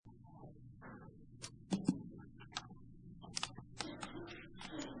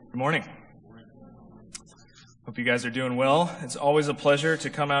morning. Hope you guys are doing well. It's always a pleasure to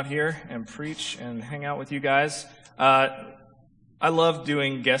come out here and preach and hang out with you guys. I love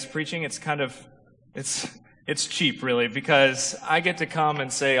doing guest preaching. It's cheap, really, because I get to come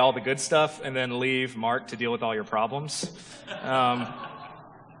and say all the good stuff and then leave Mark to deal with all your problems.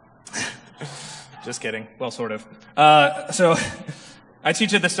 Just kidding. Well, sort of. So I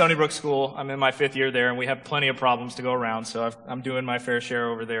teach at the Stony Brook School. I'm in my 5th year there, and we have plenty of problems to go around, so I'm doing my fair share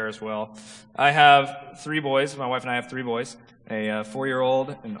over there as well. I have 3 boys. My wife and I have 3 boys, a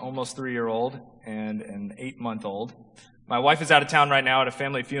 4-year-old, an almost 3-year-old, and an 8-month-old. My wife is out of town right now at a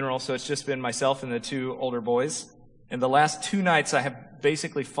family funeral, so it's just been myself and the 2 older boys. And the last 2 nights, I have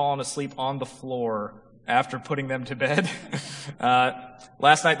basically fallen asleep on the floor after putting them to bed.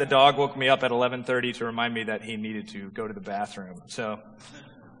 Last night, the dog woke me up at 11:30 to remind me that he needed to go to the bathroom.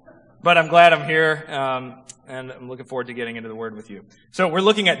 But I'm glad I'm here, and I'm looking forward to getting into the Word with you. So we're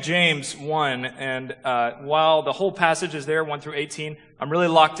looking at James 1, and while the whole passage is there, 1 through 18, I'm really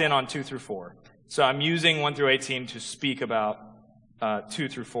locked in on 2 through 4. So I'm using 1 through 18 to speak about 2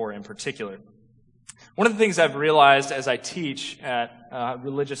 through 4 in particular. One of the things I've realized as I teach at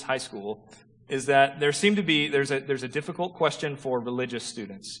religious high school is that there's a difficult question for religious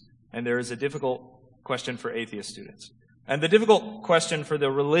students, and there is a difficult question for atheist students. And the difficult question for the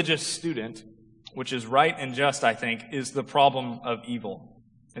religious student, which is right and just, I think, is the problem of evil.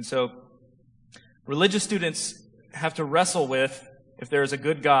 And so religious students have to wrestle with, if there is a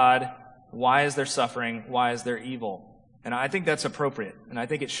good God, why is there suffering? Why is there evil? And I think that's appropriate, and I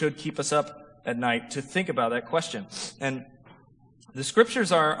think it should keep us up at night to think about that question. And the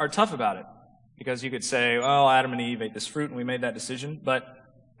scriptures are tough about it. Because you could say, well, Adam and Eve ate this fruit and we made that decision. But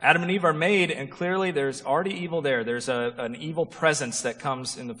Adam and Eve are made, and clearly there's already evil there. There's an evil presence that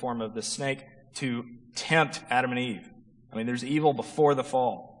comes in the form of the snake to tempt Adam and Eve. I mean, there's evil before the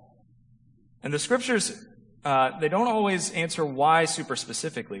fall. And the scriptures, they don't always answer why super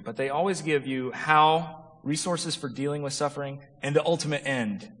specifically, but they always give you how, resources for dealing with suffering, and the ultimate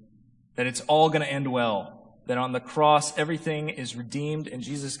end. That it's all going to end well. That on the cross, everything is redeemed and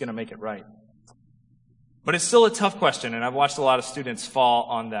Jesus is going to make it right. But it's still a tough question, and I've watched a lot of students fall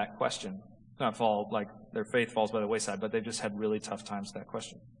on that question. Not fall like their faith falls by the wayside, but they've just had really tough times with that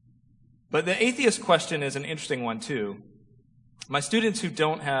question. But the atheist question is an interesting one, too. My students who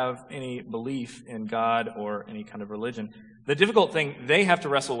don't have any belief in God or any kind of religion, the difficult thing they have to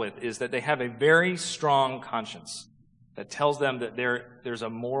wrestle with is that they have a very strong conscience that tells them that there's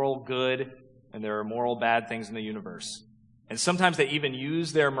a moral good and there are moral bad things in the universe. And sometimes they even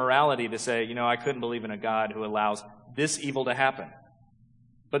use their morality to say, I couldn't believe in a God who allows this evil to happen.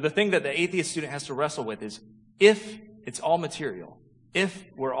 But the thing that the atheist student has to wrestle with is, if it's all material, if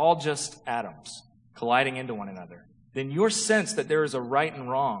we're all just atoms colliding into one another, then your sense that there is a right and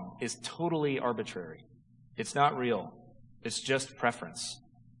wrong is totally arbitrary. It's not real. It's just preference.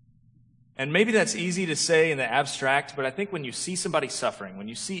 And maybe that's easy to say in the abstract, but I think when you see somebody suffering, when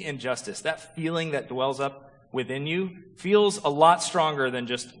you see injustice, that feeling that dwells up within you feels a lot stronger than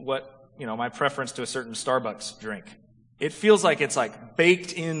just my preference to a certain Starbucks drink. It feels like it's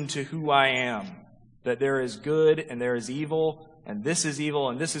baked into who I am, that there is good and there is evil, and this is evil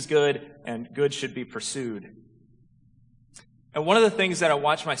and this is good, and good should be pursued. And one of the things that I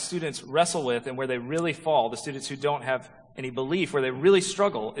watch my students wrestle with, and where they really fall, the students who don't have any belief, where they really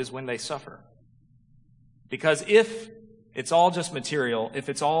struggle, is when they suffer. Because if it's all just material, if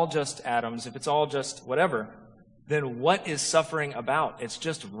it's all just atoms, if it's all just whatever, then what is suffering about? It's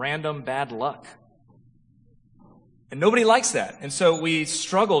just random bad luck. And nobody likes that. And so we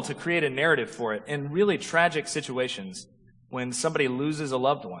struggle to create a narrative for it in really tragic situations when somebody loses a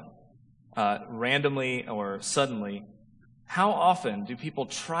loved one, randomly or suddenly. How often do people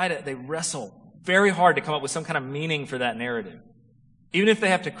they wrestle very hard to come up with some kind of meaning for that narrative, even if they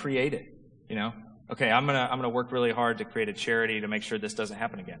have to create it, Okay, I'm gonna work really hard to create a charity to make sure this doesn't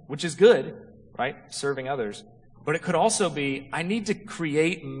happen again, which is good, right? Serving others. But it could also be, I need to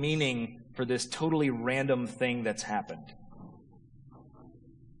create meaning for this totally random thing that's happened.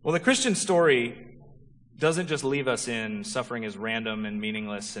 Well, the Christian story doesn't just leave us in suffering is random and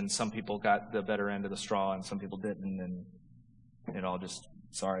meaningless, and some people got the better end of the straw and some people didn't, and it all just,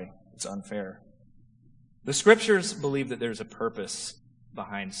 it's unfair. The scriptures believe that there's a purpose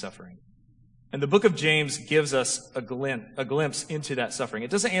behind suffering. And the book of James gives us a glimpse into that suffering.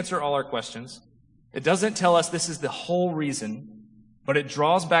 It doesn't answer all our questions. It doesn't tell us this is the whole reason, but it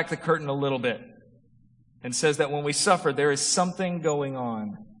draws back the curtain a little bit and says that when we suffer, there is something going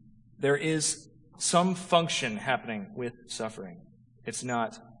on. There is some function happening with suffering. It's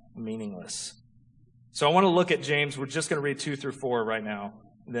not meaningless. So I want to look at James. We're just going to read 2 through 4 right now.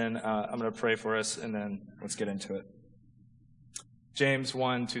 then I'm going to pray for us, and then let's get into it. James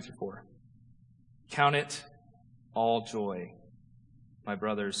 1:2-4. Count it all joy, my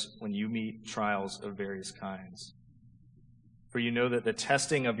brothers, when you meet trials of various kinds. For you know that the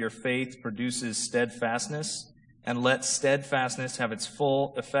testing of your faith produces steadfastness, and let steadfastness have its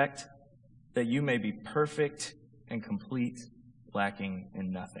full effect, that you may be perfect and complete, lacking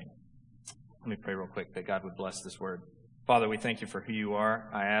in nothing. Let me pray real quick that God would bless this word. Father, we thank you for who you are.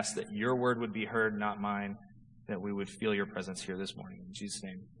 I ask that your word would be heard, not mine, that we would feel your presence here this morning. In Jesus'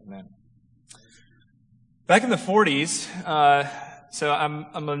 name, amen. Back in the 40s, so I'm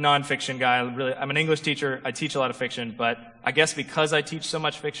a nonfiction guy. I'm an English teacher. I teach a lot of fiction, but I guess because I teach so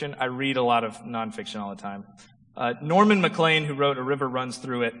much fiction, I read a lot of nonfiction all the time. Norman Maclean, who wrote A River Runs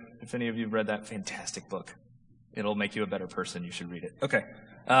Through It, if any of you have read that fantastic book, it'll make you a better person. You should read it. Okay.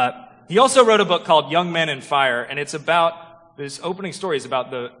 He also wrote a book called Young Men in Fire, and it's about, this opening story is about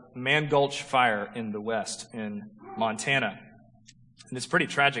the Man Gulch fire in the West, in Montana. And it's a pretty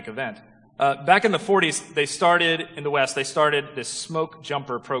tragic event. Back in the 40s, in the West, they started this smoke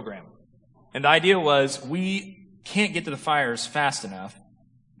jumper program. And the idea was, we can't get to the fires fast enough.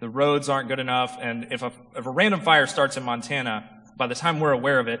 The roads aren't good enough, and if a random fire starts in Montana, by the time we're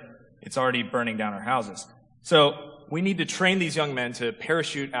aware of it, it's already burning down our houses. So we need to train these young men to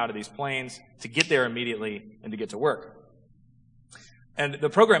parachute out of these planes, to get there immediately, and to get to work. And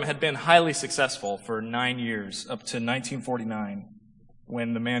the program had been highly successful for 9 years, up to 1949,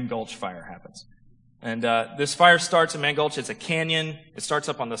 when the Man Gulch fire happens. And this fire starts in Man Gulch. It's a canyon. It starts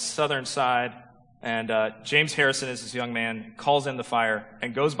up on the southern side. And James Harrison is this young man, calls in the fire,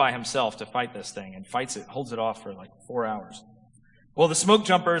 and goes by himself to fight this thing, and fights it, holds it off for like 4 hours. Well, the smoke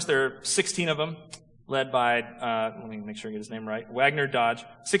jumpers, there are 16 of them, led by, let me make sure I get his name right, Wagner Dodge.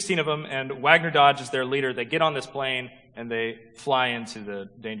 16 of them, and Wagner Dodge is their leader. They get on this plane, and they fly into the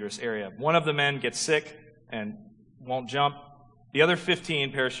dangerous area. One of the men gets sick and won't jump. The other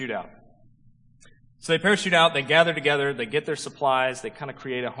 15 parachute out. So they parachute out, they gather together, they get their supplies, they kind of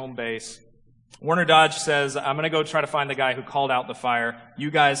create a home base. Warner Dodge says, I'm going to go try to find the guy who called out the fire.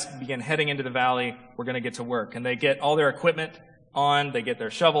 You guys begin heading into the valley. We're going to get to work. And they get all their equipment on, they get their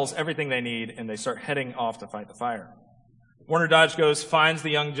shovels, everything they need, and they start heading off to fight the fire. Warner Dodge goes, finds the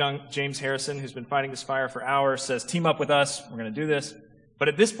young James Harrison, who's been fighting this fire for hours, says, team up with us, we're going to do this. But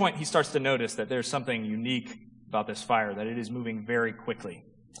at this point, he starts to notice that there's something unique about this fire, that it is moving very quickly.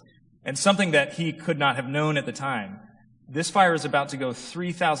 And something that he could not have known at the time. This fire is about to go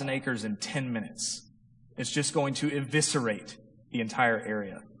 3,000 acres in 10 minutes. It's just going to eviscerate the entire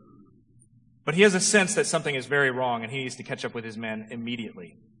area. But he has a sense that something is very wrong, and he needs to catch up with his men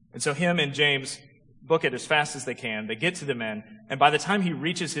immediately. And so him and James book it as fast as they can. They get to the men, and by the time he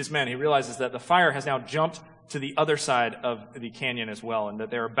reaches his men, he realizes that the fire has now jumped to the other side of the canyon as well, and that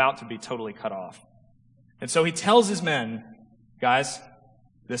they're about to be totally cut off. And so he tells his men, guys,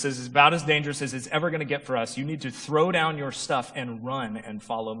 this is about as dangerous as it's ever going to get for us. You need to throw down your stuff and run and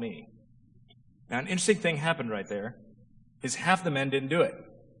follow me. Now, an interesting thing happened right there is half the men didn't do it.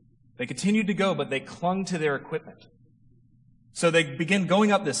 They continued to go, but they clung to their equipment. So they begin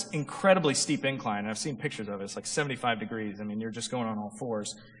going up this incredibly steep incline. I've seen pictures of it. It's like 75 degrees. I mean, you're just going on all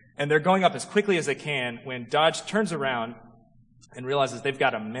fours. And they're going up as quickly as they can when Dodge turns around and realizes they've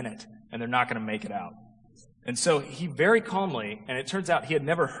got a minute and they're not going to make it out. And so he very calmly, and it turns out he had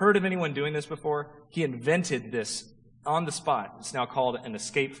never heard of anyone doing this before, he invented this on the spot. It's now called an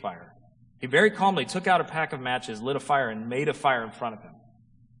escape fire. He very calmly took out a pack of matches, lit a fire, and made a fire in front of him.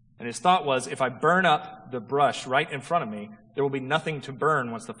 And his thought was, if I burn up the brush right in front of me, there will be nothing to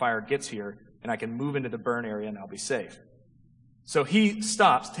burn once the fire gets here, and I can move into the burn area and I'll be safe. So he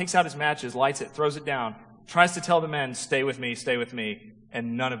stops, takes out his matches, lights it, throws it down, tries to tell the men, stay with me,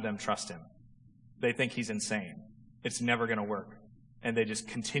 and none of them trust him. They think he's insane. It's never going to work. And they just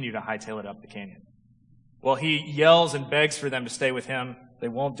continue to hightail it up the canyon. Well, he yells and begs for them to stay with him. They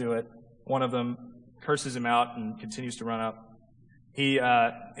won't do it. One of them curses him out and continues to run up.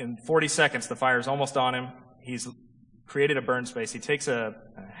 In 40 seconds, the fire's almost on him. He's created a burn space. He takes a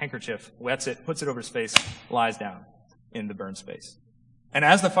handkerchief, wets it, puts it over his face, lies down in the burn space. And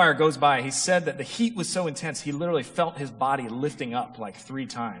as the fire goes by, he said that the heat was so intense, he literally felt his body lifting up like 3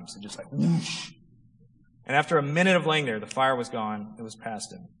 times, and just like whoosh. And after a minute of laying there, the fire was gone. It was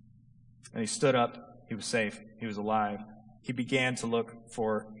past him. And he stood up. He was safe. He was alive. He began to look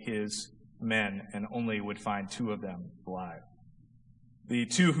for his men and only would find 2 of them alive. The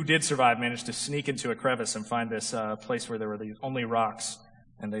 2 who did survive managed to sneak into a crevice and find this place where there were only rocks,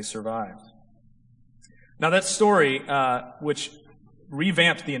 and they survived. Now that story, which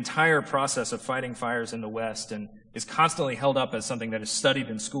revamped the entire process of fighting fires in the West and is constantly held up as something that is studied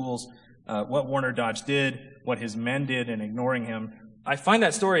in schools. What Warner Dodge did, what his men did in ignoring him. I find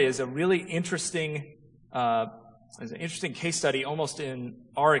that story is a really interesting case study almost in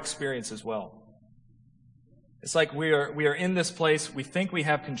our experience as well. It's like we are in this place. We think we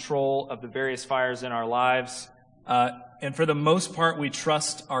have control of the various fires in our lives. And for the most part, we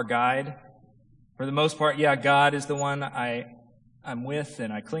trust our guide. For the most part, yeah, God is the one I'm with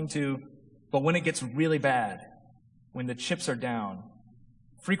and I cling to. But when it gets really bad, when the chips are down,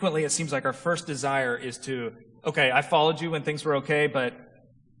 frequently it seems like our first desire is to, okay, I followed you when things were okay, but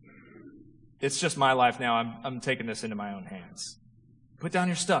it's just my life now. I'm taking this into my own hands. Put down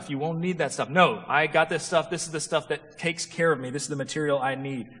your stuff. You won't need that stuff. No, I got this stuff. This is the stuff that takes care of me. This is the material I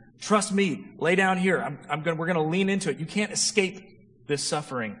need. Trust me. Lay down here. We're going to lean into it. You can't escape this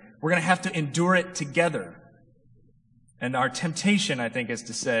suffering. We're going to have to endure it together. And our temptation, I think, is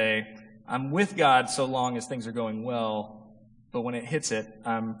to say, I'm with God so long as things are going well, but when it hits it,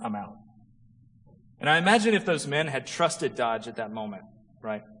 I'm out. And I imagine if those men had trusted Dodge at that moment,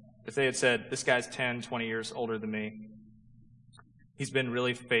 right? If they had said, this guy's 10, 20 years older than me. He's been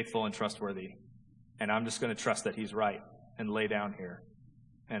really faithful and trustworthy. And I'm just going to trust that he's right and lay down here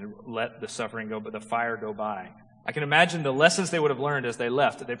and let the suffering go, but the fire go by. I can imagine the lessons they would have learned as they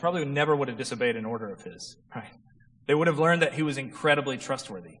left. They probably never would have disobeyed an order of his, right? They would have learned that he was incredibly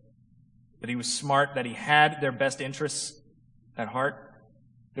trustworthy, that he was smart, that he had their best interests at heart.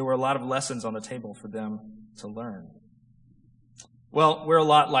 There were a lot of lessons on the table for them to learn. Well, we're a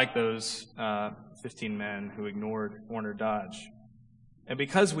lot like those 15 men who ignored Warner Dodge. And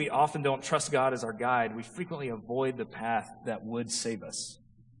because we often don't trust God as our guide, we frequently avoid the path that would save us.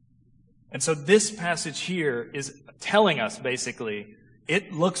 And so this passage here is telling us, basically,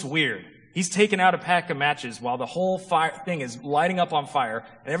 it looks weird. He's taken out a pack of matches while the whole thing is lighting up on fire,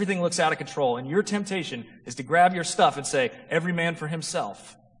 and everything looks out of control. And your temptation is to grab your stuff and say, every man for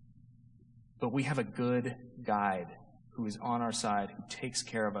himself. But we have a good guide who is on our side, who takes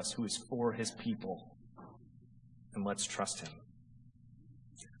care of us, who is for his people. And let's trust him.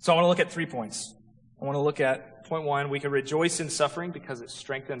 So I want to look at 3 points. I want to look at point 1, we can rejoice in suffering because it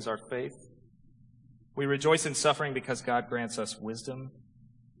strengthens our faith. We rejoice in suffering because God grants us wisdom.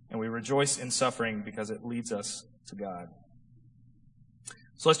 And we rejoice in suffering because it leads us to God.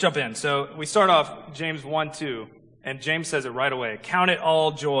 So let's jump in. So we start off James 1:2, and James says it right away. Count it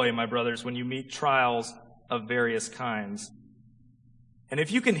all joy, my brothers, when you meet trials of various kinds. And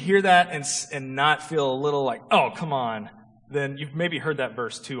if you can hear that and not feel a little like, oh, come on, then you've maybe heard that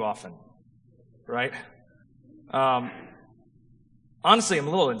verse too often, right? Honestly, I'm a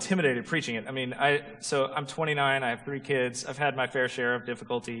little intimidated preaching it. I mean, I'm 29, I have 3 kids, I've had my fair share of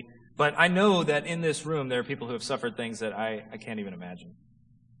difficulty, but I know that in this room there are people who have suffered things that I can't even imagine.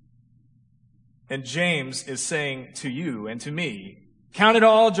 And James is saying to you and to me, count it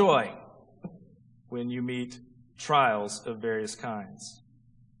all joy when you meet trials of various kinds.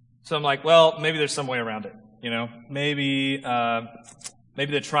 So I'm like, well, maybe there's some way around it. Maybe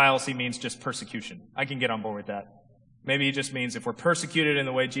the trials he means just persecution. I can get on board with that. Maybe he just means if we're persecuted in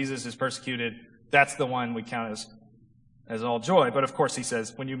the way Jesus is persecuted, that's the one we count as all joy. But of course he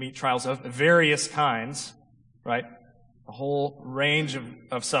says, when you meet trials of various kinds, right? A whole range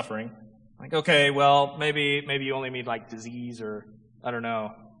of suffering. Like, okay, well, maybe you only mean like disease or I don't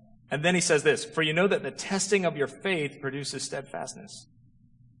know. And then he says this, for you know that the testing of your faith produces steadfastness.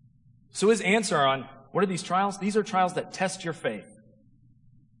 So his answer on what are these trials? These are trials that test your faith.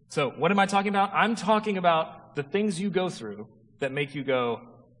 So what am I talking about? I'm talking about the things you go through that make you go,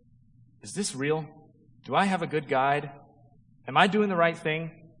 is this real? Do I have a good guide? Am I doing the right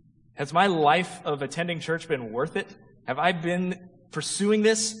thing? Has my life of attending church been worth it? Have I been pursuing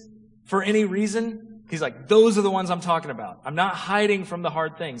this for any reason? He's like, those are the ones I'm talking about. I'm not hiding from the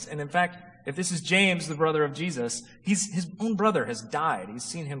hard things. And in fact, if this is James, the brother of Jesus, his own brother has died. He's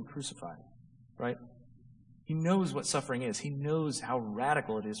seen him crucified, right? He knows what suffering is. He knows how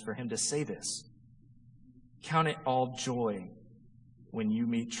radical it is for him to say this. Count it all joy when you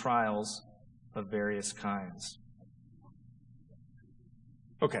meet trials of various kinds.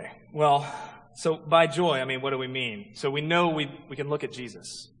 Okay, well, so by joy, I mean, what do we mean? So we know we can look at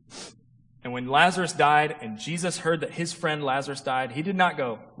Jesus. And when Lazarus died and Jesus heard that his friend Lazarus died, he did not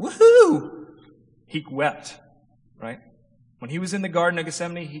go, woohoo! He wept, right? When he was in the Garden of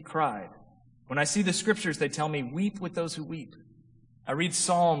Gethsemane, he cried. When I see the scriptures, they tell me, weep with those who weep. I read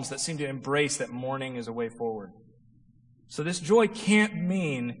Psalms that seem to embrace that mourning is a way forward. So this joy can't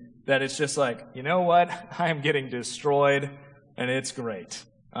mean that it's just like, you know what? I am getting destroyed, and it's great.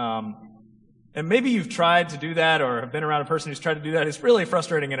 And maybe you've tried to do that or have been around a person who's tried to do that. It's really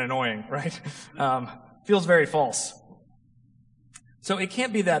frustrating and annoying, right? feels very false. So it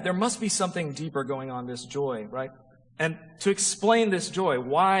can't be that. There must be something deeper going on, this joy, right? And to explain this joy,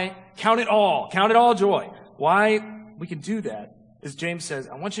 why count it all joy. Why we can do that is James says,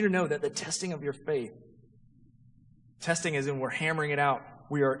 I want you to know that the testing of your faith, testing as in we're hammering it out,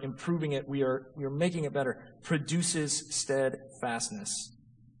 we are improving it, we are making it better, produces steadfastness.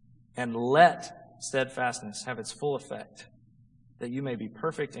 And let steadfastness have its full effect, that you may be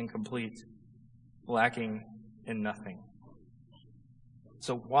perfect and complete, lacking in nothing.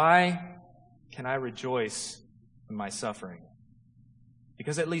 So why can I rejoice in my suffering?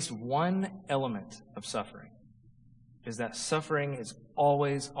 Because at least one element of suffering is that suffering is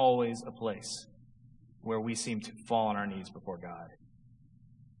always a place where we seem to fall on our knees before God.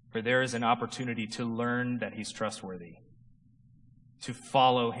 Where there is an opportunity to learn that He's trustworthy, to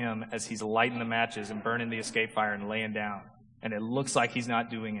follow Him as He's lighting the matches and burning the escape fire and laying down, and it looks like He's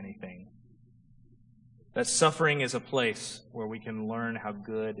not doing anything. That suffering is a place where we can learn how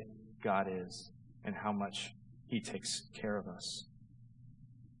good God is and how much He takes care of us.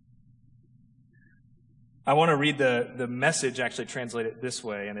 I want to read the Message actually translated this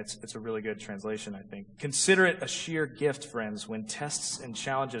way, and it's a really good translation, I think. Consider it a sheer gift, friends, when tests and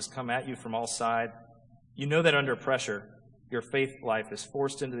challenges come at you from all sides. You know that under pressure, your faith life is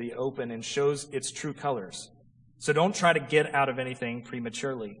forced into the open and shows its true colors. So don't try to get out of anything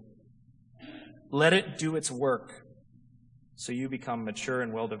prematurely. Let it do its work so you become mature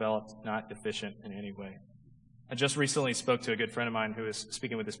and well-developed, not deficient in any way. I just recently spoke to a good friend of mine who was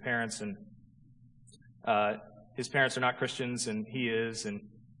speaking with his parents, and his parents are not Christians, and he is, and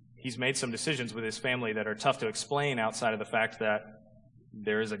he's made some decisions with his family that are tough to explain outside of the fact that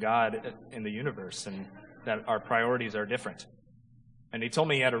there is a God in the universe and that our priorities are different. And he told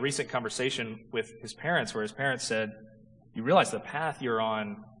me he had a recent conversation with his parents where his parents said, you realize the path you're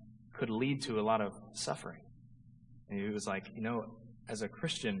on could lead to a lot of suffering. And he was like, as a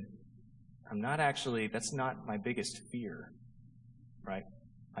Christian, that's not my biggest fear, right?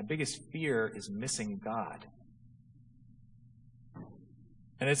 My biggest fear is missing God.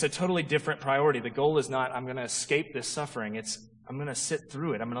 And it's a totally different priority. The goal is not, I'm going to escape this suffering. It's, I'm going to sit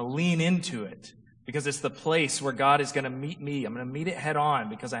through it. I'm going to lean into it because it's the place where God is going to meet me. I'm going to meet it head on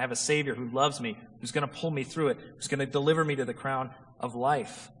because I have a Savior who loves me, who's going to pull me through it, who's going to deliver me to the crown of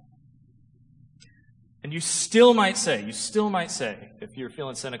life. And you still might say, if you're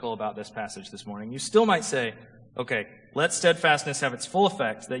feeling cynical about this passage this morning, you still might say, okay, let steadfastness have its full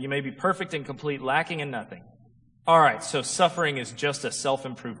effect, that you may be perfect and complete, lacking in nothing. All right, so suffering is just a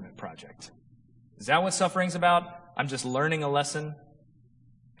self-improvement project. Is that what suffering's about? I'm just learning a lesson?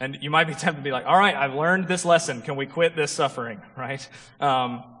 And you might be tempted to be like, all right, I've learned this lesson. Can we quit this suffering, right?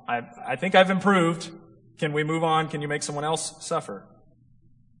 I think I've improved. Can we move on? Can you make someone else suffer?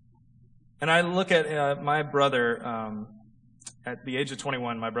 And I look at my brother, at the age of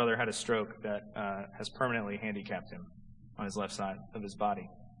 21, my brother had a stroke that has permanently handicapped him on his left side of his body.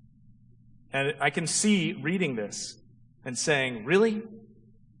 And I can see reading this and saying, really?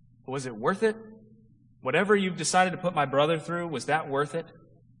 Was it worth it? Whatever you've decided to put my brother through, was that worth it?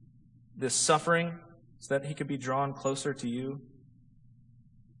 This suffering, so that he could be drawn closer to you?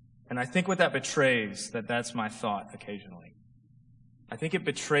 And I think what that betrays, that's my thought occasionally. I think it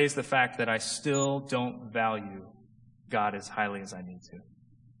betrays the fact that I still don't value God as highly as I need to.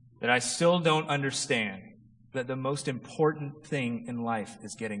 That I still don't understand that the most important thing in life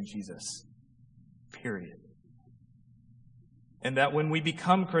is getting Jesus. Period. And that when we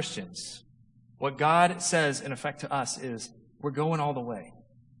become Christians, what God says in effect to us is, we're going all the way.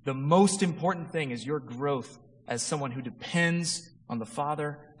 The most important thing is your growth as someone who depends on the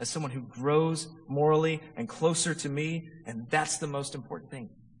Father, as someone who grows morally and closer to me, and that's the most important thing.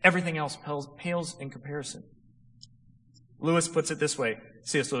 Everything else pales in comparison. Lewis puts it this way.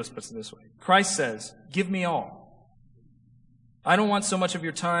 C.S. Lewis puts it this way. Christ says, give me all. I don't want so much of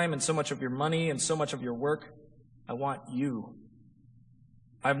your time and so much of your money and so much of your work. I want you.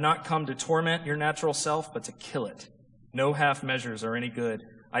 I have not come to torment your natural self, but to kill it. No half measures are any good.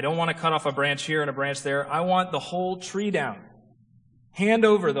 I don't want to cut off a branch here and a branch there. I want the whole tree down. Hand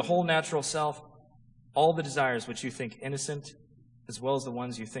over the whole natural self, all the desires which you think innocent, as well as the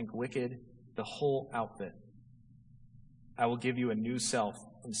ones you think wicked, the whole outfit. I will give you a new self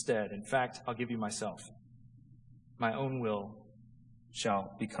instead. In fact, I'll give you myself. My own will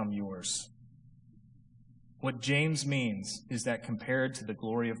shall become yours. What James means is that compared to the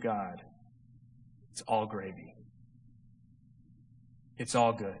glory of God, it's all gravy. It's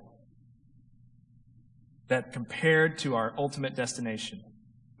all good. That compared to our ultimate destination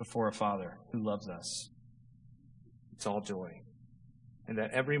before a Father who loves us, it's all joy and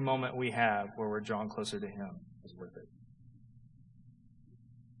that every moment we have where we're drawn closer to Him is worth it.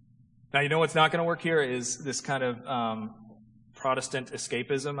 Now, you know what's not going to work here is this kind of Protestant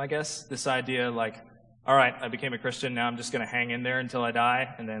escapism, I guess. This idea like, all right, I became a Christian, now I'm just going to hang in there until I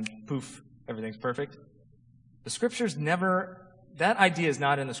die, and then poof, everything's perfect. The Scriptures that idea is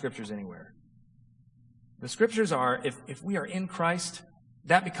not in the Scriptures anywhere. The Scriptures are, if we are in Christ,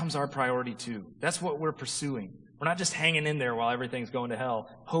 that becomes our priority too. That's what we're pursuing. We're not just hanging in there while everything's going to hell,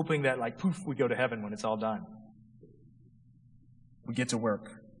 hoping that like poof, we go to heaven when it's all done. We get to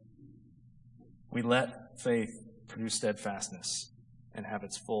work. We let faith produce steadfastness and have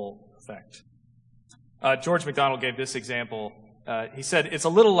its full effect. George MacDonald gave this example. He said, it's a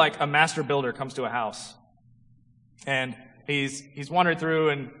little like a master builder comes to a house. And he's wandered through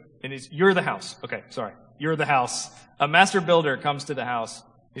and you're the house. Okay, sorry. You're the house. A master builder comes to the house.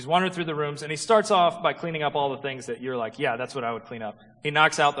 He's wandered through the rooms and he starts off by cleaning up all the things that you're like, yeah, that's what I would clean up. He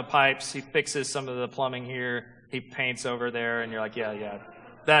knocks out the pipes. He fixes some of the plumbing here. He paints over there and you're like, yeah.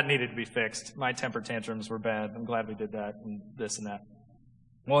 That needed to be fixed. My temper tantrums were bad. I'm glad we did that and this and that.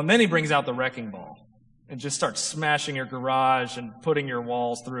 Well, and then he brings out the wrecking ball and just starts smashing your garage and putting your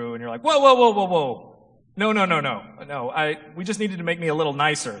walls through. And you're like, whoa. No. We just needed to make me a little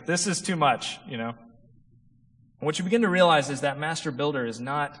nicer. This is too much, you know. And what you begin to realize is that master builder is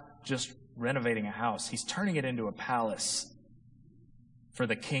not just renovating a house. He's turning it into a palace for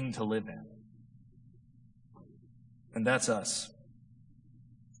the king to live in. And that's us.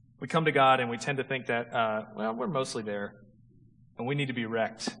 We come to God and we tend to think that, we're mostly there. And we need to be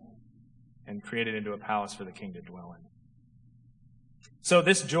wrecked and created into a palace for the king to dwell in. So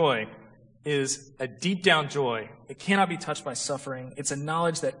this joy is a deep down joy. It cannot be touched by suffering. It's a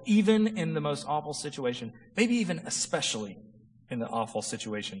knowledge that even in the most awful situation, maybe even especially in the awful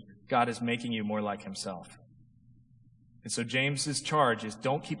situation, God is making you more like Himself. And so James's charge is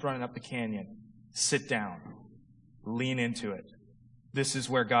don't keep running up the canyon. Sit down. Lean into it. This is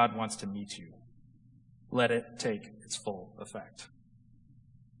where God wants to meet you. Let it take its full effect.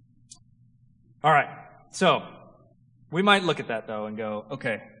 All right. So we might look at that, though, and go,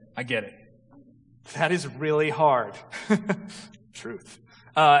 okay, I get it. That is really hard. Truth.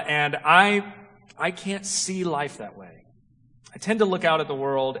 And I can't see life that way. I tend to look out at the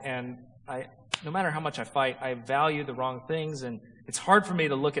world, and no matter how much I fight, I value the wrong things, and it's hard for me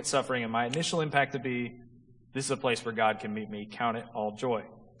to look at suffering and my initial impact to be, this is a place where God can meet me. Count it all joy.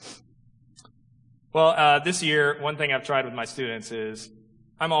 Well, this year, one thing I've tried with my students is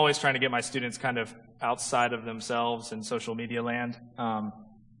I'm always trying to get my students kind of outside of themselves in social media land. Not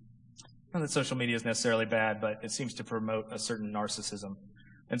that social media is necessarily bad, but it seems to promote a certain narcissism.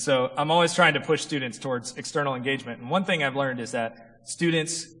 And so I'm always trying to push students towards external engagement. And one thing I've learned is that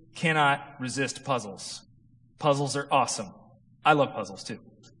students cannot resist puzzles. Puzzles are awesome. I love puzzles too.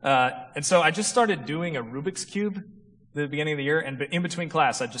 And so I just started doing a Rubik's Cube at the beginning of the year, and in between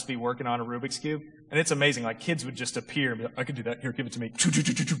class, I'd just be working on a Rubik's Cube, and it's amazing. Like, kids would just appear and be like, I can do that. Here, give it to me.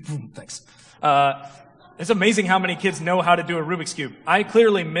 Boom, thanks. It's amazing how many kids know how to do a Rubik's Cube. I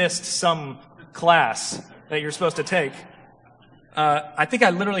clearly missed some class that you're supposed to take. I think I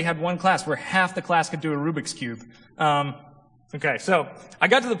literally had one class where half the class could do a Rubik's Cube. Okay, so I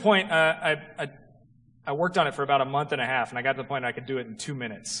got to the point, I worked on it for about a month and a half, and I got to the point I could do it in 2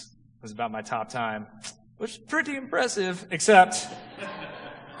 minutes. It was about my top time, which is pretty impressive, except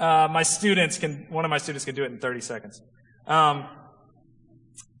one of my students can do it in 30 seconds.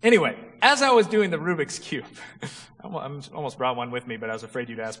 Anyway, as I was doing the Rubik's Cube, I almost brought one with me, but I was afraid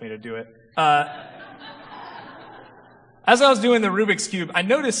you'd ask me to do it. As I was doing the Rubik's Cube, I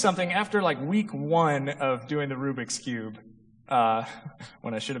noticed something after like week 1 of doing the Rubik's Cube,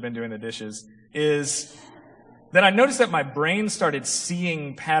 when I should have been doing the dishes, is that I noticed that my brain started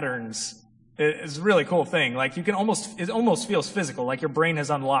seeing patterns. It's a really cool thing. Like it almost feels physical, like your brain has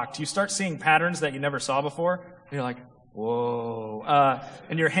unlocked. You start seeing patterns that you never saw before, and you're like, whoa.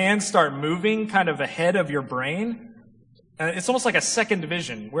 And your hands start moving kind of ahead of your brain. And it's almost like a second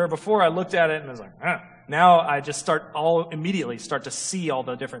vision, where before I looked at it and I was like, Now I just immediately start to see all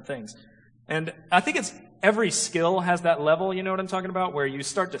the different things. And I think every skill has that level, you know what I'm talking about, where you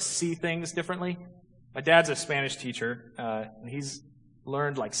start to see things differently. My dad's a Spanish teacher. He's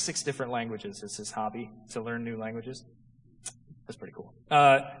learned like 6 different languages. It's his hobby to learn new languages. That's pretty cool.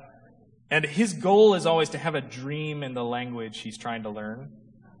 And his goal is always to have a dream in the language he's trying to learn.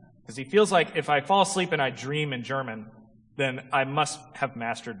 Because he feels like if I fall asleep and I dream in German, then I must have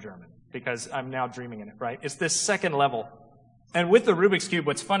mastered German, because I'm now dreaming in it, right? It's this second level. And with the Rubik's Cube,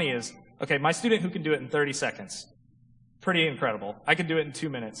 what's funny is, okay, my student who can do it in 30 seconds, pretty incredible. I can do it in 2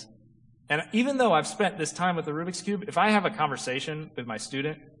 minutes. And even though I've spent this time with the Rubik's Cube, if I have a conversation with my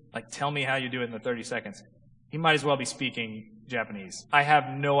student, like, tell me how you do it in the 30 seconds, he might as well be speaking Japanese. I have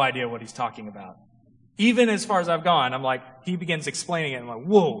no idea what he's talking about. Even as far as I've gone, I'm like, he begins explaining it, and I'm like,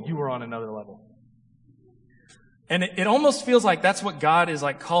 whoa, you were on another level. And it almost feels like that's what God is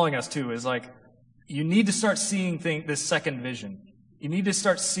like calling us to, is like, you need to start seeing this second vision. You need to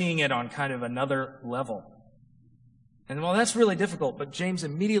start seeing it on kind of another level. And well, that's really difficult, but James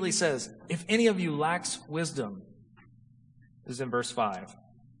immediately says, if any of you lacks wisdom, this is in verse 5,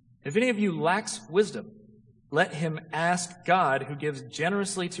 if any of you lacks wisdom, let him ask God, who gives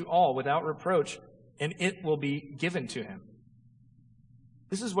generously to all without reproach, and it will be given to him.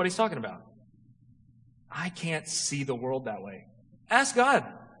 This is what he's talking about. I can't see the world that way. Ask God.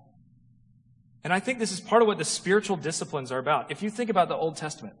 And I think this is part of what the spiritual disciplines are about. If you think about the Old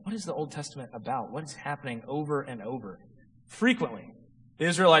Testament, what is the Old Testament about? What is happening over and over? Frequently, the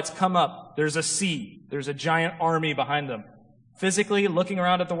Israelites come up. There's a sea. There's a giant army behind them. Physically, looking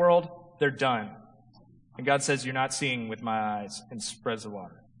around at the world, they're done. And God says, you're not seeing with my eyes, and spreads the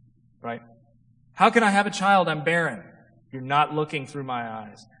water. Right? How can I have a child? I'm barren. You're not looking through my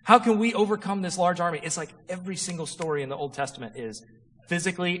eyes. How can we overcome this large army? It's like every single story in the Old Testament is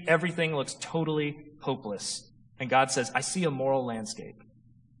physically, everything looks totally hopeless. And God says, I see a moral landscape.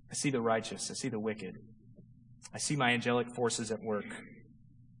 I see the righteous. I see the wicked. I see my angelic forces at work.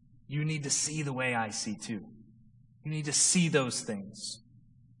 You need to see the way I see too. You need to see those things.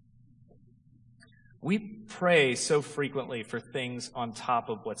 We pray so frequently for things on top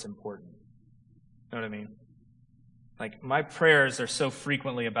of what's important. You know what I mean? Like, my prayers are so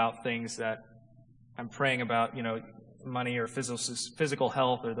frequently about things that I'm praying about, money or physical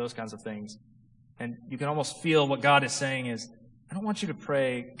health or those kinds of things. And you can almost feel what God is saying is, I don't want you to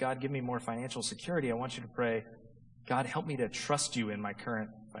pray, God, give me more financial security. I want you to pray, God, help me to trust you in my current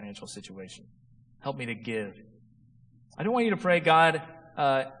financial situation. Help me to give. I don't want you to pray, God,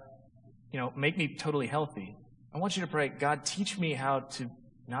 make me totally healthy. I want you to pray, God, teach me how to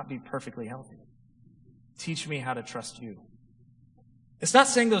not be perfectly healthy. Teach me how to trust you. It's not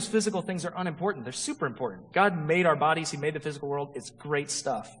saying those physical things are unimportant. They're super important. God made our bodies. He made the physical world. It's great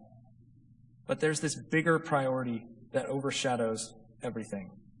stuff. But there's this bigger priority that overshadows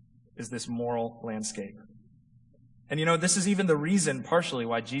everything, is this moral landscape. And this is even the reason partially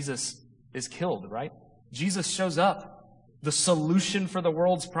why Jesus is killed, right? Jesus shows up, the solution for the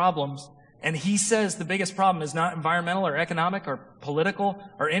world's problems, and he says the biggest problem is not environmental or economic or political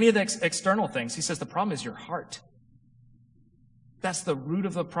or any of the external things. He says the problem is your heart. That's the root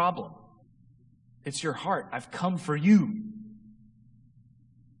of the problem. It's your heart. I've come for you.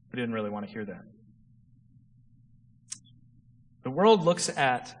 We didn't really want to hear that. The world looks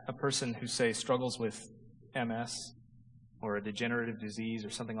at a person who, say, struggles with MS or a degenerative disease or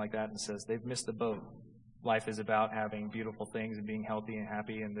something like that and says they've missed the boat. Life is about having beautiful things and being healthy and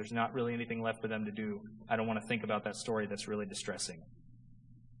happy, and there's not really anything left for them to do. I don't want to think about that story. That's really distressing.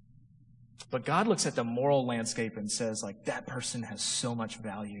 But God looks at the moral landscape and says, like, that person has so much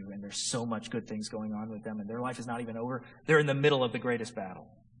value and there's so much good things going on with them and their life is not even over. They're in the middle of the greatest battle.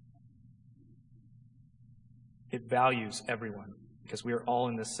 It values everyone because we are all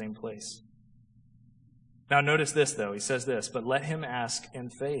in this same place. Now notice this, though. He says this, but let him ask in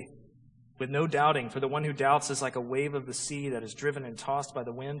faith, with no doubting, for the one who doubts is like a wave of the sea that is driven and tossed by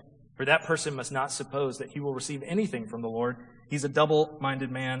the wind. For that person must not suppose that he will receive anything from the Lord. He's a double-minded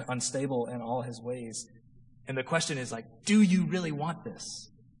man, unstable in all his ways. And the question is, like, do you really want this?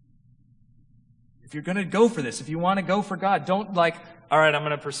 If you're going to go for this, if you want to go for God, don't all right, I'm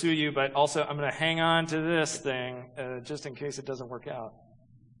going to pursue you, but also I'm going to hang on to this thing just in case it doesn't work out.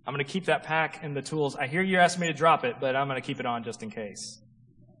 I'm going to keep that pack and the tools. I hear you're asking me to drop it, but I'm going to keep it on just in case.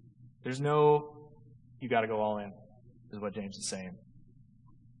 There's you got to go all in, is what James is saying.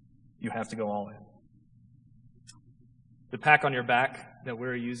 You have to go all in. The pack on your back that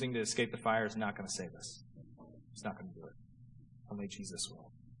we're using to escape the fire is not going to save us. It's not going to do it. Only Jesus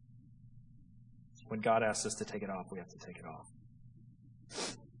will. When God asks us to take it off, we have to take it off.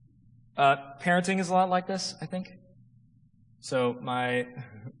 Parenting is a lot like this, I think. So my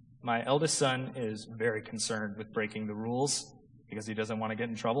eldest son is very concerned with breaking the rules because he doesn't want to get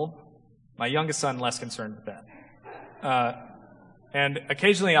in trouble. My youngest son, less concerned with that. And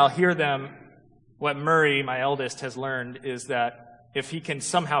occasionally I'll hear them, what Murray, my eldest, has learned is that if he can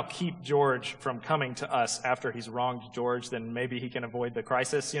somehow keep George from coming to us after he's wronged George, then maybe he can avoid the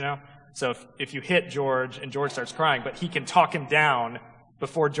crisis, So if you hit George and George starts crying, but he can talk him down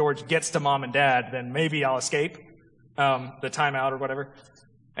before George gets to mom and dad, then maybe I'll escape the timeout or whatever.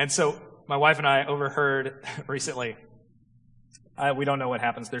 And so my wife and I overheard recently We don't know what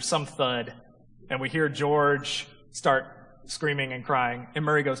happens. There's some thud, and we hear George start screaming and crying, and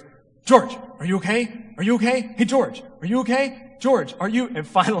Murray goes, George, are you okay? Are you okay? Hey, George, are you okay? George, are you? And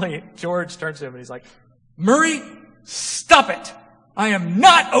finally, George turns to him and he's like, Murray, stop it. I am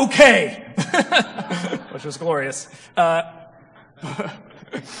not okay. Which was glorious.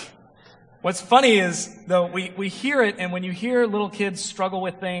 What's funny is, though, we hear it, and when you hear little kids struggle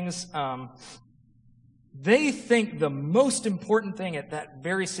with things, they think the most important thing at that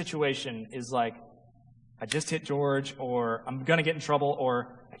very situation is like, I just hit George, or I'm going to get in trouble,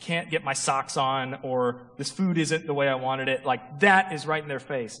 or I can't get my socks on, or this food isn't the way I wanted it. Like, that is right in their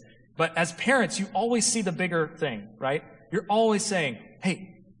face. But as parents, you always see the bigger thing, right? You're always saying,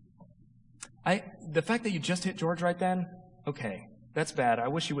 hey, the fact that you just hit George right then, okay, that's bad. I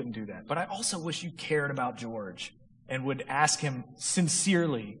wish you wouldn't do that. But I also wish you cared about George and would ask him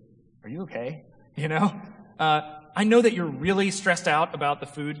sincerely, are you okay? You know? I know that you're really stressed out about the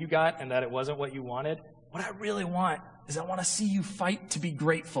food you got and that it wasn't what you wanted. What I really want is I want to see you fight to be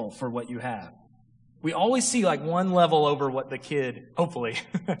grateful for what you have. We always see like one level over what the kid, hopefully,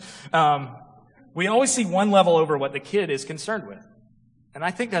 we always see one level over what the kid is concerned with. And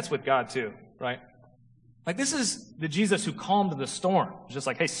I think that's with God too, right? Like, this is the Jesus who calmed the storm. It's just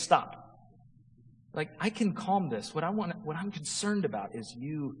like, hey, stop. Like, I can calm this. What I'm concerned about is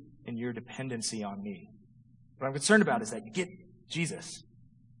you and your dependency on me. What I'm concerned about is that you get Jesus.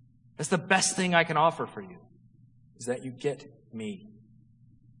 That's the best thing I can offer for you, is that you get me.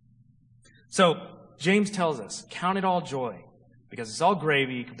 So, James tells us, count it all joy, because it's all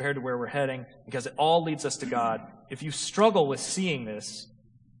gravy compared to where we're heading, because it all leads us to God. If you struggle with seeing this,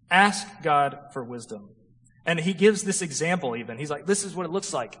 ask God for wisdom. And he gives this example even. He's like, this is what it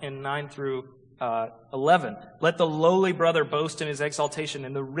looks like in 9 through 11. Let the lowly brother boast in his exaltation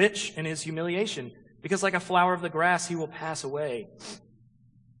and the rich in his humiliation, because like a flower of the grass, he will pass away.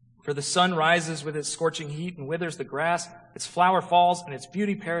 For the sun rises with its scorching heat and withers the grass. Its flower falls and its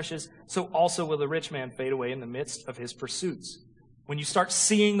beauty perishes. So also will the rich man fade away in the midst of his pursuits. When you start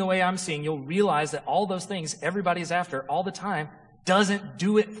seeing the way I'm seeing, you'll realize that all those things everybody is after all the time doesn't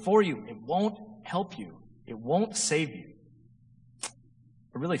do it for you. It won't help you. It won't save you.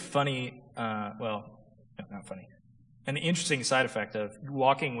 A really funny, no, not funny. An interesting side effect of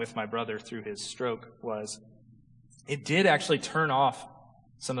walking with my brother through his stroke was it did actually turn off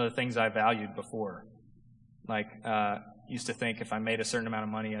some of the things I valued before. Like, used to think if I made a certain amount of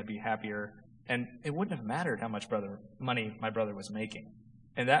money, I'd be happier. And it wouldn't have mattered how much money my brother was making.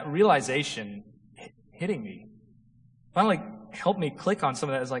 And that realization hitting me finally helped me click on some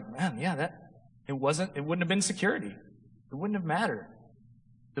of that. It's like, man, yeah, it wouldn't have been security. It wouldn't have mattered.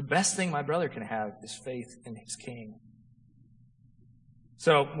 The best thing my brother can have is faith in his King.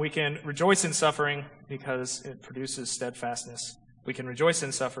 So we can rejoice in suffering because it produces steadfastness. We can rejoice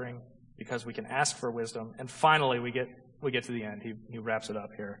in suffering because we can ask for wisdom. And finally, we get to the end. He wraps it up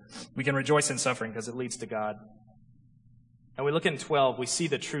here. We can rejoice in suffering because it leads to God. And we look in 12, we see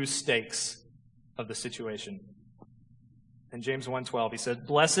the true stakes of the situation. In James 1:12, he says,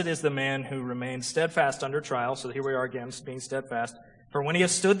 blessed is the man who remains steadfast under trial. So here we are again, being steadfast. For when he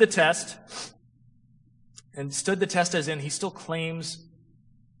has stood the test, and stood the test as in he still claims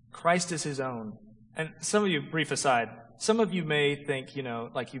Christ is his own. And some of you, brief aside, some of you may think,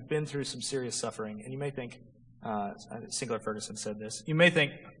 like you've been through some serious suffering, and you may think, Sinclair Ferguson said this, you may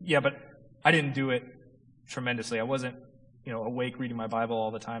think, yeah, but I didn't do it tremendously. I wasn't, awake reading my Bible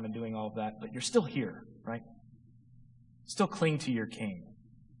all the time and doing all of that, but you're still here, right? Still cling to your King.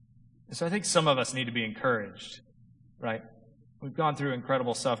 And so I think some of us need to be encouraged, right? We've gone through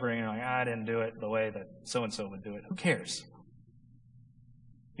incredible suffering, and like, I didn't do it the way that so-and-so would do it. Who cares?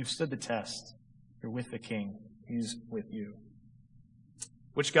 You've stood the test. You're with the King. He's with you.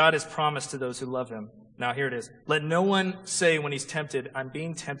 Which God has promised to those who love him. Now here it is. Let no one say when he's tempted, I'm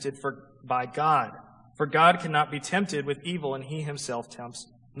being tempted by God. For God cannot be tempted with evil, and he himself tempts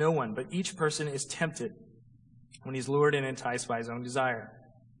no one. But each person is tempted when he's lured and enticed by his own desire.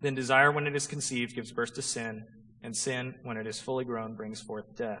 Then desire, when it is conceived, gives birth to sin, and sin, when it is fully grown, brings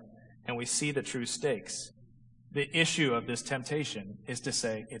forth death. And we see the true stakes. The issue of this temptation is to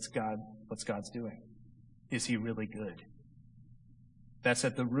say, it's God, what's God's doing? Is he really good? That's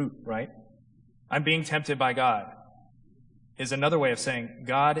at the root, right? I'm being tempted by God is another way of saying,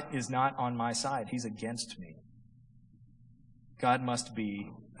 God is not on my side. He's against me. God must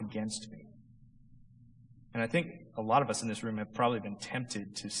be against me. And I think a lot of us in this room have probably been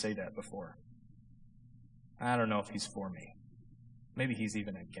tempted to say that before. I don't know if he's for me. Maybe he's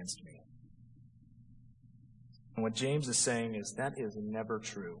even against me. And what James is saying is that is never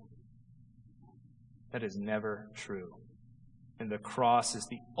true. That is never true. And the cross is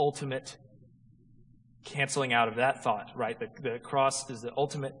the ultimate canceling out of that thought, right? The cross is the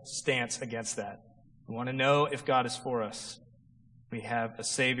ultimate stance against that. We want to know if God is for us. We have a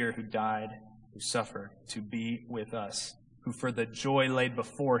Savior who died, who suffered to be with us, who for the joy laid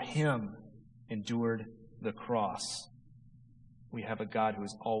before him endured the cross. We have a God who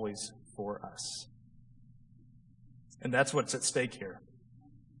is always for us. And that's what's at stake here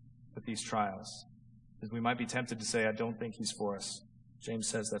with these trials. Is we might be tempted to say, I don't think he's for us. James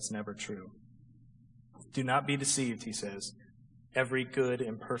says that's never true. Do not be deceived, he says. Every good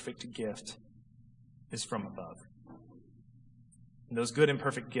and perfect gift is from above. And those good and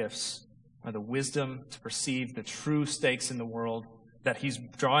perfect gifts are the wisdom to perceive the true stakes in the world, that he's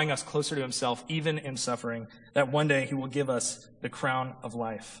drawing us closer to himself, even in suffering, that one day he will give us the crown of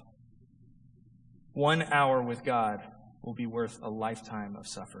life. 1 hour with God will be worth a lifetime of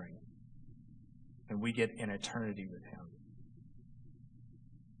suffering. And we get an eternity with him.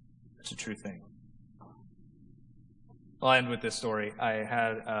 It's a true thing. I'll end with this story. I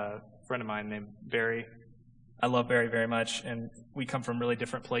had a friend of mine named Barry. I love Barry very much, and we come from really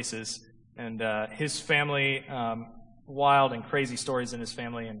different places. And his family, wild and crazy stories in his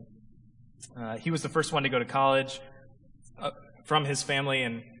family. And he was the first one to go to college from his family,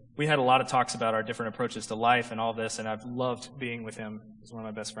 and we had a lot of talks about our different approaches to life and all this, and I've loved being with him. He's one of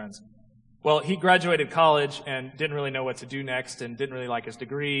my best friends. Well, he graduated college and didn't really know what to do next and didn't really like his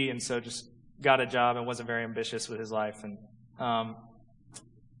degree, and so just got a job and wasn't very ambitious with his life. And well,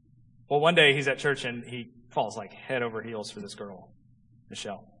 one day he's at church and he falls like head over heels for this girl,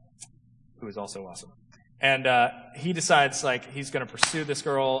 Michelle, who is also awesome. And he decides like he's going to pursue this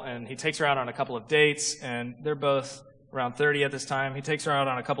girl, and he takes her out on a couple of dates, and they're both around 30 at this time. He takes her out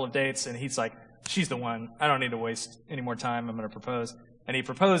on a couple of dates, and he's like, she's the one. I don't need to waste any more time. I'm going to propose. And he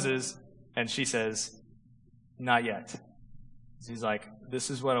proposes, and she says, not yet. He's like, this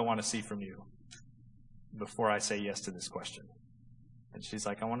is what I want to see from you before I say yes to this question. And she's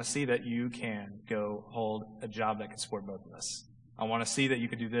like, I want to see that you can go hold a job that can support both of us. I want to see that you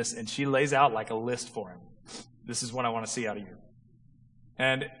can do this. And she lays out like a list for him. This is what I want to see out of you.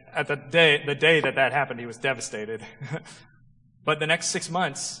 And at the day that happened, he was devastated. But the next 6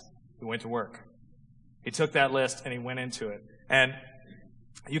 months, he went to work. He took that list and he went into it. And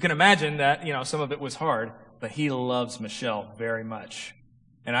you can imagine that, some of it was hard, but he loves Michelle very much.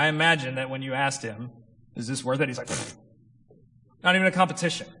 And I imagine that when you asked him, is this worth it? He's like, not even a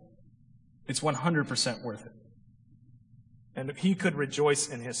competition. It's 100% worth it. And he could rejoice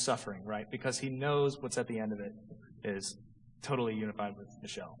in his suffering, right? Because he knows what's at the end of it is totally unified with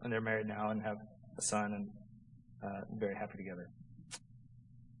Michelle. And they're married now and have a son and very happy together.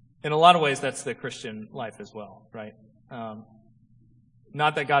 In a lot of ways, that's the Christian life as well, right?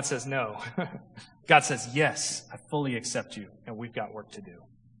 Not that God says no. God says, yes, I fully accept you, and we've got work to do.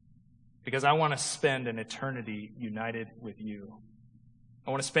 Because I want to spend an eternity united with you. I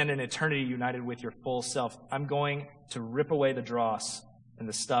want to spend an eternity united with your full self. I'm going to rip away the dross and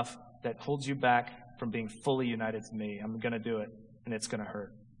the stuff that holds you back from being fully united to me. I'm going to do it, and it's going to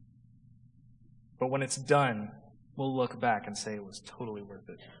hurt. But when it's done, we'll look back and say it was totally worth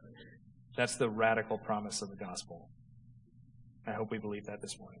it. That's the radical promise of the gospel. I hope we believe that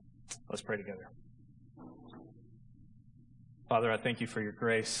this morning. Let's pray together. Father, I thank you for your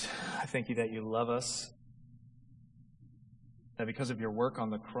grace. I thank you that you love us. That because of your work on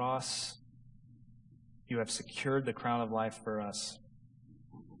the cross, you have secured the crown of life for us.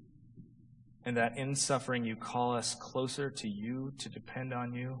 And that in suffering, you call us closer to you, to depend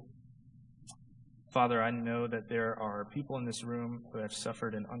on you. Father, I know that there are people in this room who have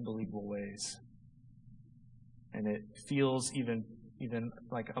suffered in unbelievable ways. And it feels even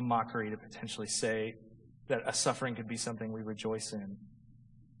like a mockery to potentially say that a suffering could be something we rejoice in.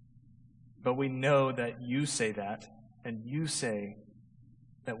 But we know that you say that, and you say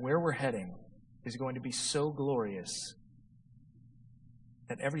that where we're heading is going to be so glorious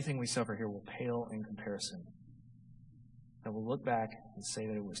that everything we suffer here will pale in comparison. That we'll look back and say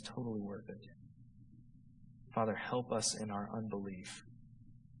that it was totally worth it. Father, help us in our unbelief.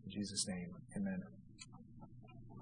 In Jesus' name, amen.